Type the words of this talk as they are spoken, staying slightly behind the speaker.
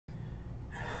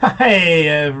Hey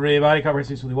everybody, Cover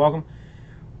Suits, welcome.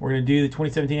 We're going to do the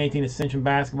 2017-18 Ascension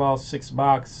Basketball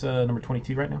 6-box number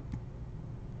 22 right now.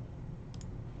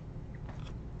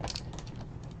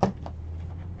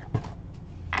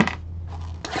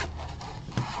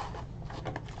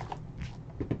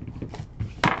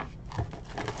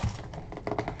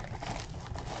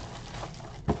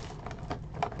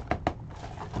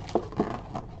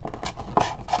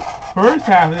 First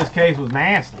half of this case was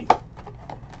nasty.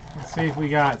 Let's see if we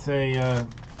got just a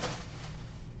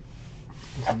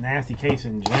nasty case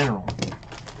in general.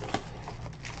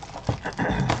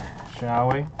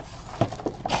 Shall we?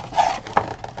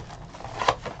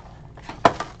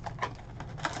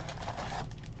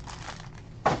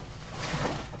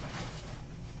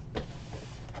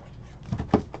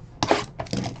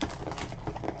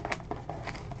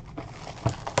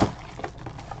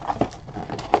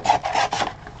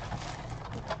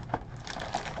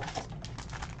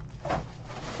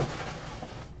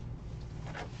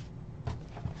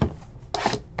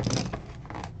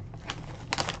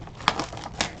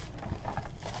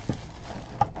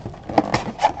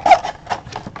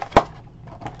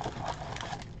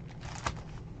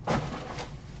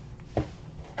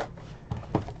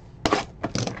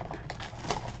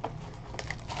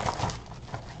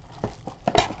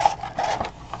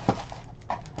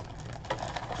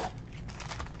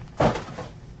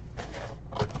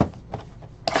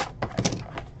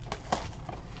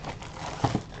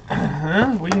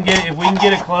 If we can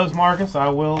get it close, Marcus, I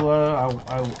will.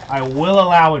 I will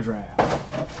allow a draft.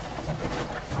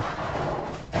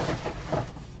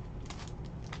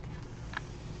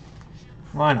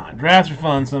 Why not? Drafts are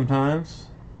fun sometimes.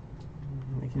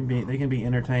 They can be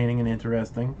entertaining and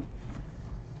interesting,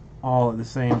 all at the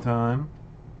same time.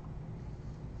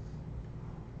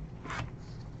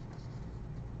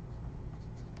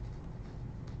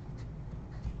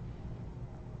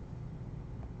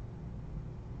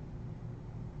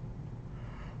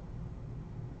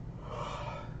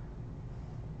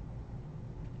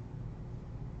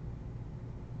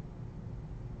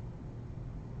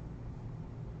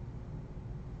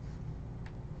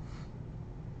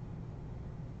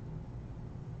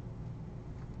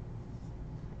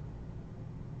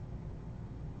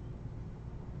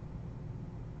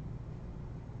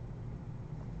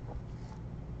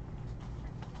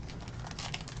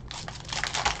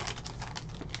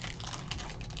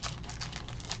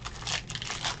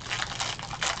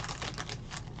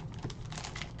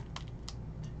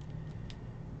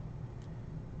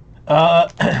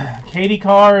 Katie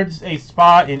cards, a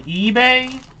spot in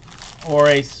eBay or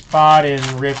a spot in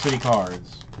Rip City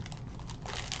Cards?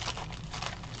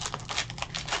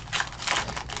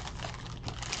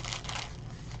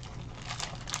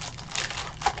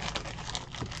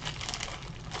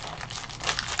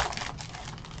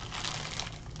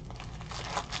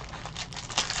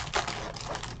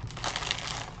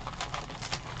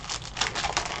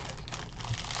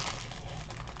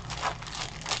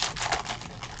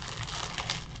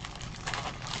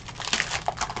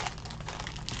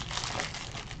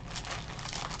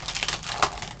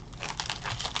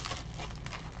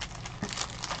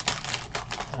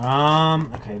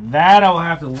 Okay, that I will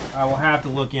have to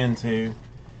look into.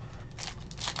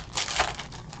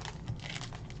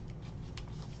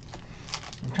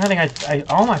 I'm trying to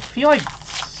think. I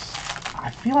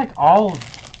feel like all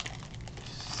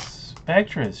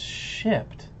Spectra is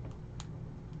shipped.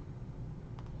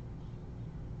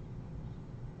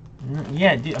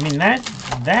 Yeah, I mean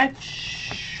that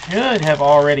should have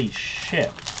already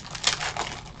shipped.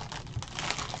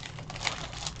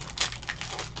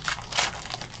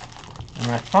 And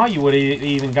I thought you would have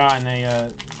even gotten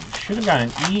should have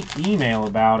gotten an email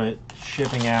about it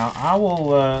shipping out.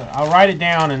 I'll write it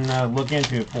down and look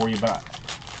into it for you, but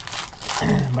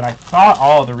I thought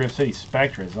all of the Rip City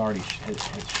Spectra has already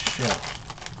has shipped.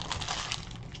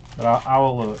 But I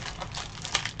will look.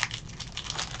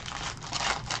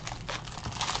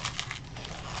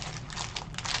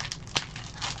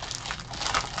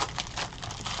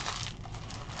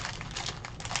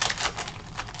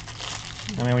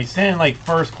 I mean, we send like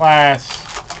first class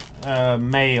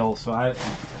mail, so I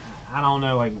don't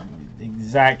know like the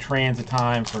exact transit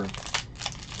time for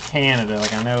Canada.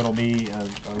 Like I know it'll be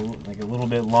like a little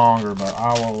bit longer, but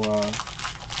I will.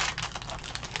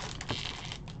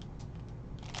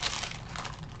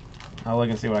 I'll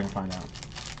look and see what I can find out.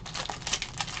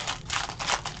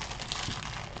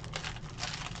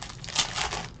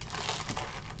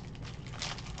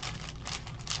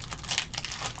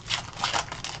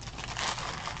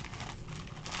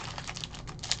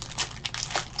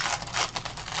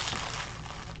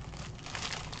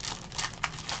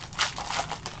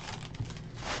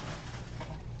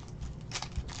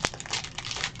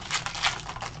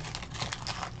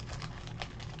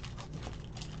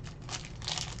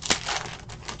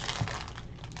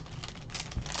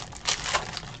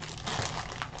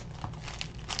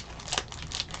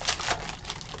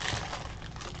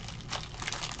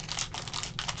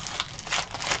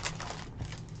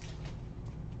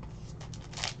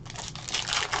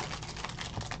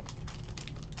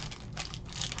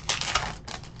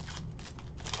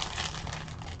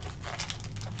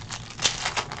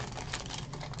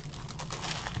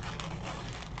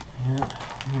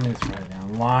 Let me just write it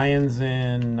down. Lions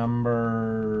in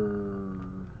number.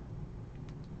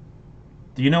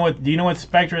 Do you know what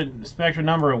Spectra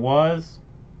number it was?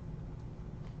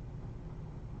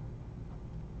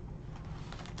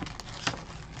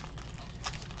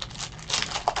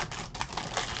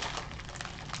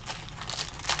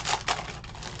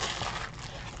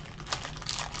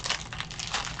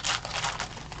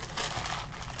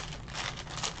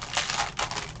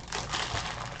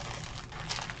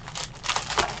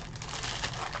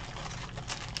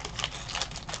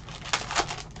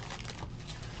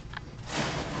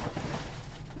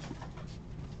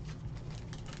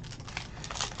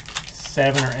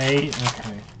 Seven or eight.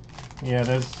 Okay. Yeah,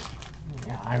 those.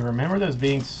 Yeah, I remember those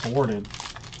being sorted.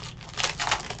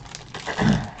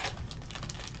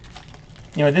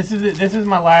 You know, this is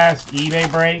my last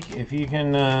eBay break. If you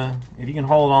can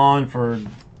hold on for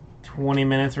 20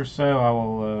 minutes or so, I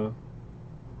will.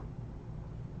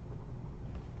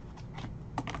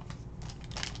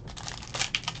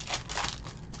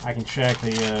 I can check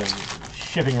the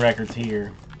shipping records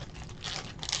here.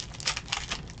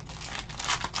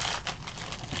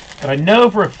 But I know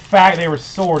for a fact they were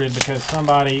sorted because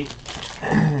somebody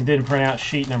didn't print out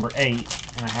sheet number 8,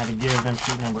 and I had to give them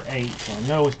sheet number 8. So I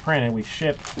know it was printed. We've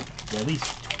shipped at least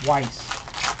twice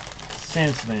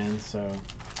since then. So.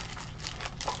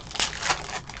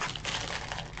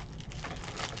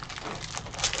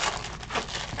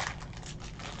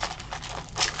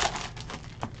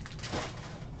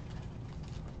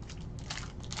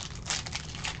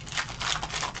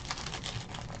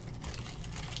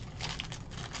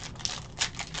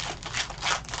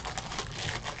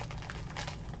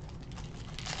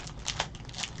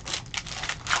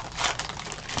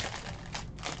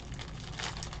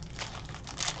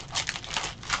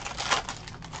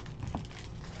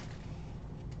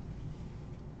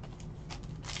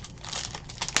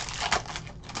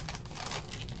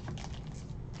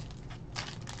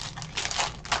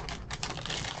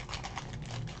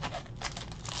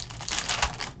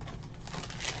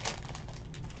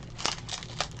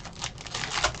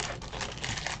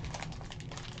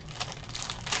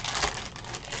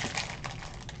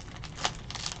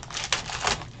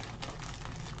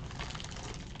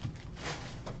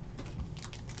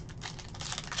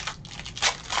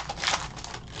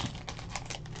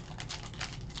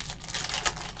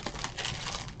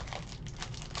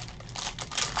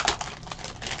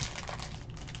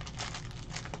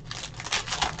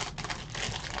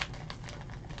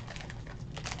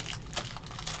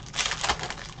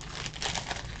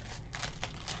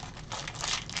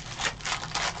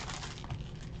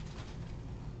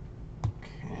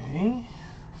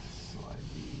 Slide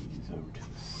these over to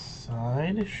the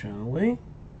side, shall we?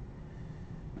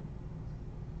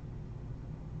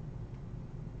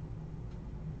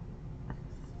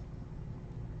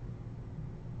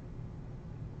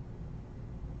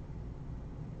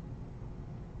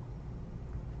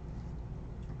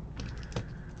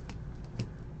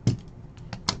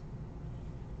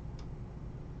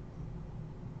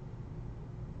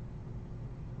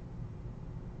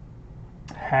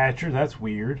 Hatcher, that's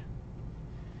weird.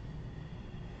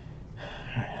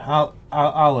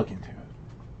 I'll look into it.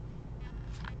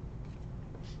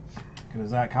 Got a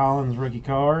Zach Collins rookie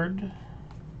card.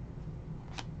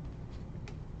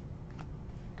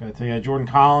 Got a Jordan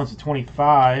Collins to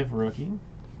 25 rookie.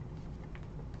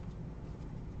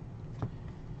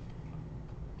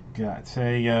 Got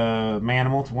a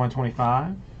Manimal to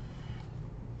 125.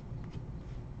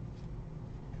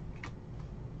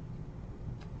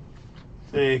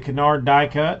 A Kennard die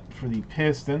cut for the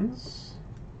Pistons.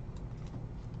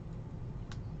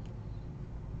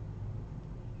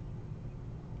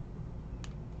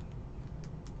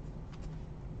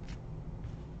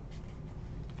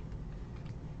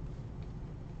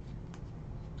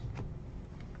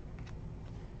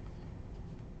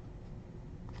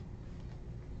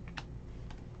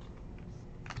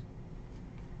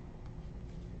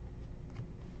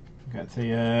 Got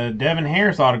a Devin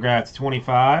Harris autograph to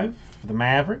 25 for the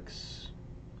Mavericks.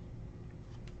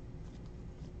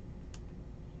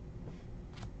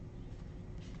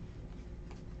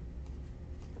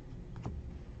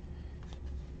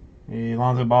 A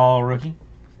Lonzo Ball rookie.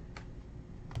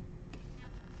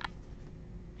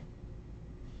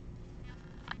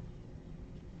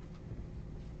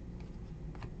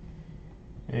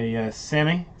 A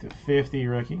Semi to 50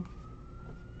 rookie.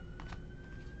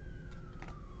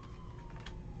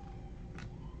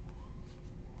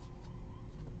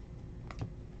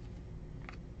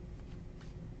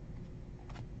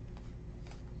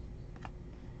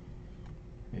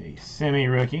 A Semi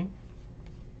rookie.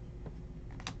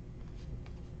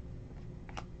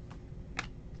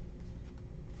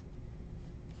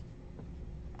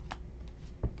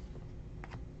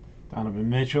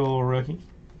 Mitchell, rookie.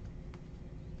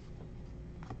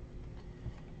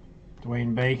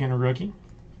 Dwayne Bacon, rookie.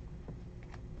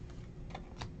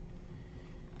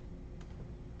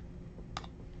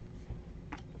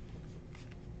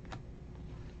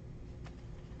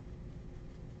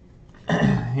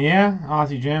 Yeah,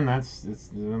 Aussie Jim.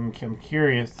 I'm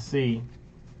curious to see.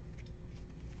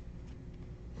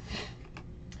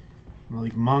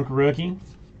 Malik Monk, rookie.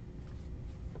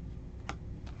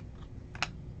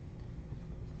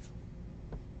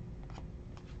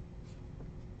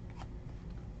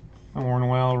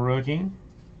 Thornwell, rookie.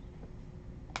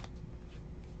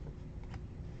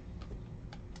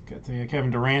 Got the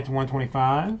Kevin Durant to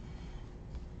 125.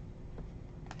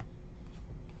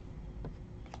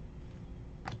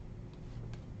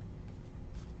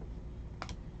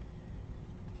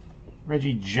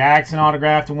 Reggie Jackson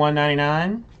autograph to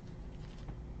 199.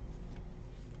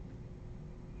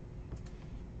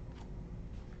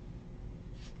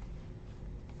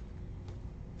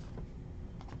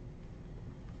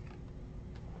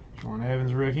 Jordan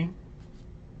Evans, rookie.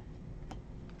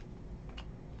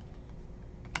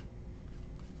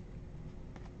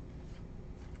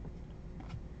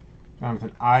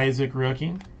 Jonathan Isaac,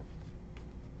 rookie.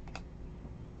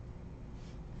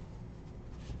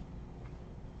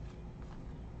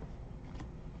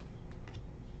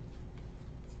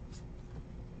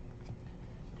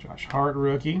 Josh Hart,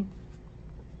 rookie.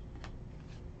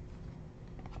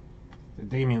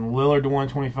 Damian Lillard to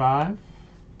 125.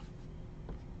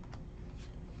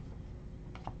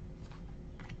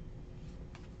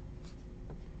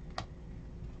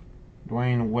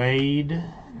 Dwayne Wade,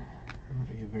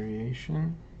 a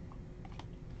variation.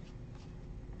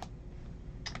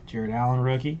 Jared Allen,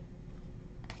 rookie.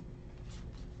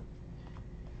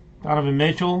 Donovan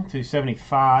Mitchell to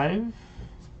 75.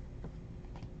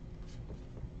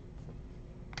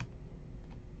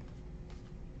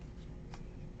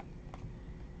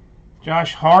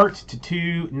 Josh Hart to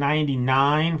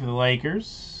 299 for the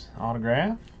Lakers.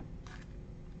 Autograph.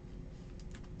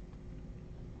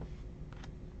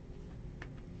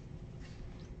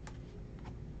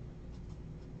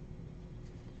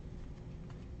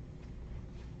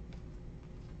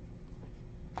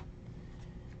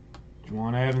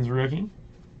 Juwan Evans, rookie.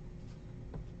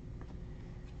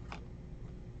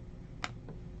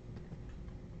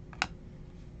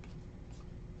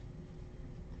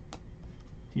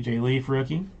 TJ Leaf,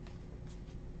 rookie.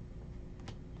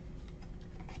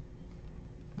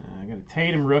 I got a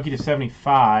Tatum, rookie to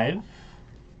 75.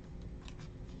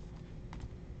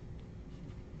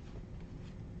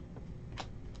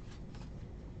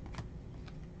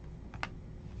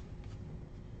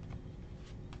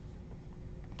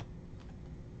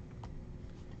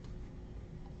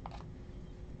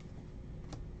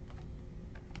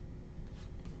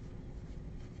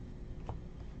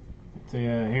 It's a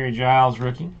Harry Giles,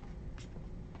 rookie.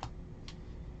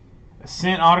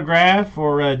 Ascent autograph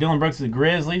for Dillon Brooks of the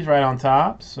Grizzlies, right on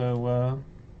top. So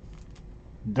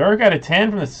Dirk got a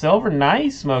 10 from the silver.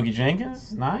 Nice, Smokey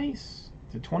Jenkins. Nice.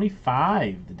 To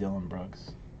 25, the Dillon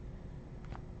Brooks.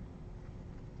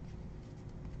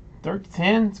 Dirk to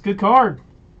 10. It's a good card.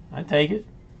 I'd take it.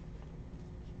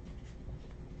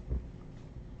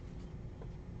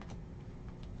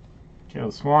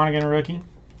 Caleb Swanigan, rookie.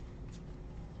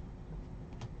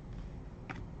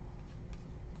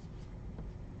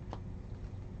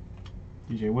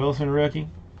 DJ Wilson, rookie.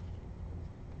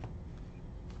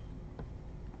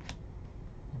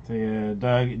 The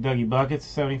Dougie Buckets,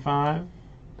 75.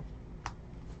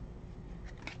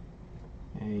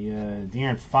 A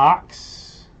De'Aaron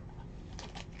Fox.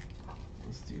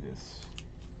 Let's do this.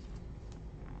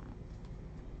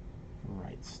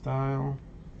 Right style.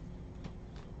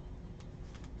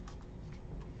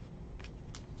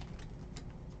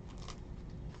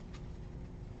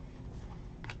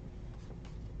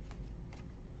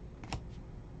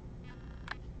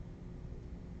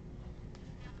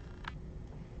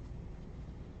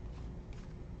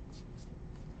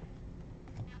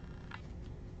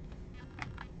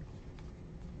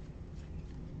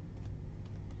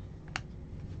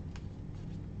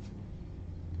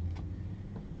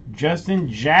 Justin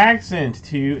Jackson to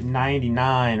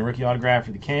 299, rookie autograph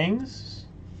for the Kings.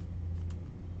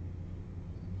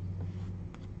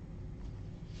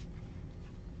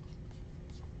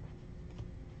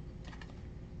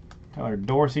 Tyler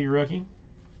Dorsey, rookie.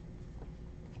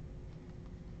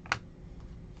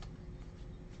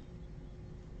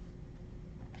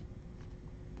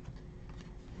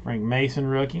 Frank Mason,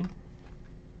 rookie.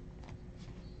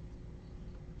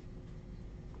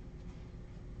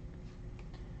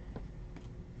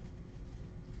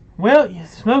 Well,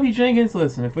 yes, Smokey Jenkins,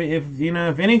 listen,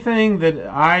 if anything that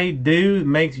I do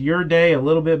makes your day a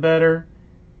little bit better,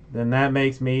 then that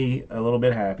makes me a little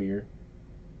bit happier.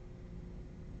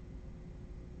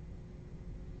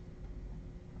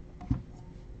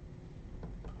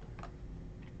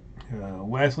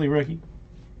 Wesley rookie.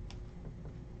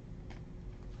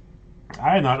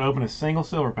 I had not opened a single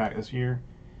silver pack this year.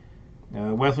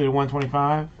 Wesley to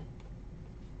 125.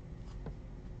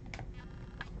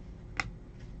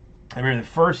 I remember the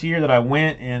first year that I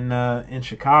went in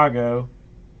Chicago,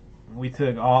 we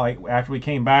took all, like, after we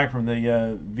came back from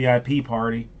the VIP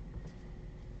party,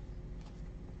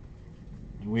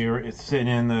 we were sitting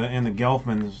in the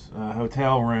Gelfman's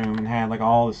hotel room and had like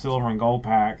all the silver and gold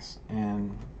packs,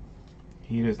 and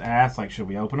he just asked, like, should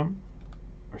we open them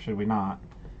or should we not?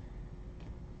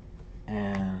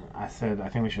 And I said, I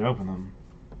think we should open them.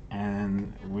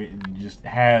 And we just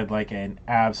had like an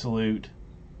absolute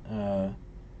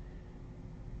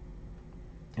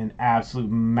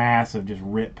massive just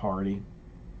rip party.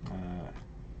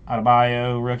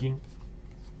 Adebayo rookie.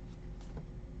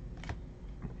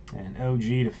 And OG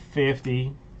to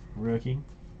 50 rookie.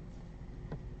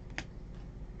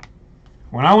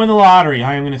 When I win the lottery,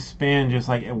 I am going to spend just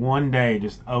like one day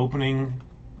just opening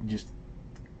just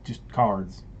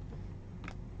cards.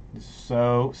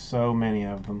 So many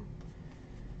of them.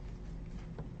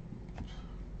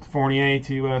 Fournier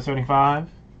to 75.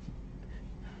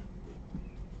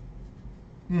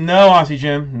 No, Aussie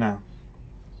Jim. No.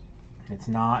 It's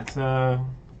not.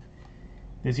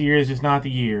 This year is just not the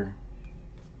year.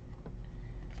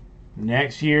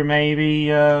 Next year,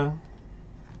 maybe I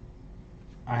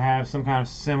have some kind of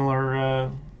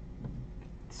similar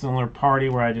party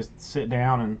where I just sit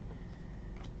down and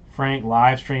Frank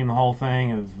live stream the whole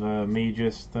thing of me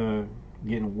just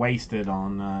getting wasted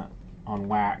on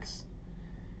wax.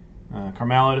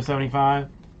 Carmelo to 75.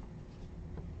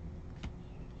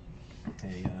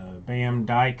 A Bam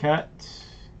die cut.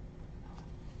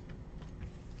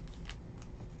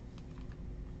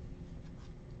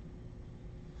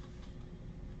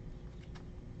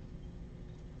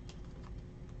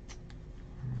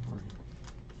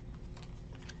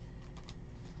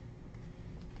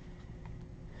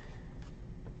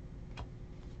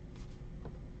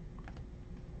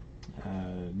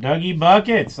 Dougie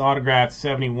Buckets, autographed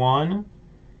 71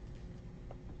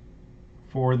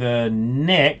 for the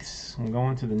Knicks. I'm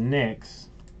going to the Knicks.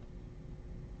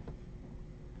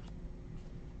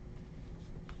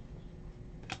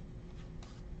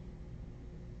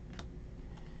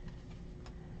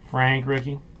 Frank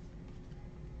rookie.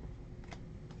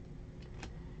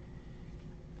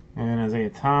 And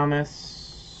Isaiah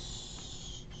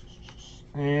Thomas.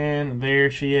 And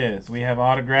there she is. We have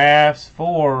autographs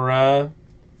for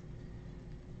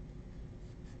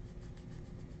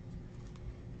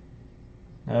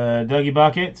Dougie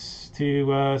Buckets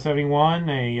to 71,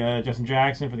 a Justin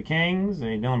Jackson for the Kings, a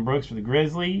Dylan Brooks for the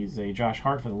Grizzlies, a Josh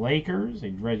Hart for the Lakers,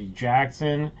 a Reggie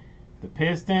Jackson for the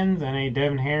Pistons, and a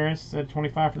Devin Harris at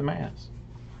 25 for the Mavs.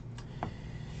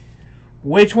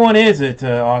 Which one is it,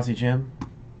 Aussie Jim?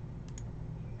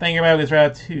 Think about this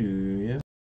route too, yeah.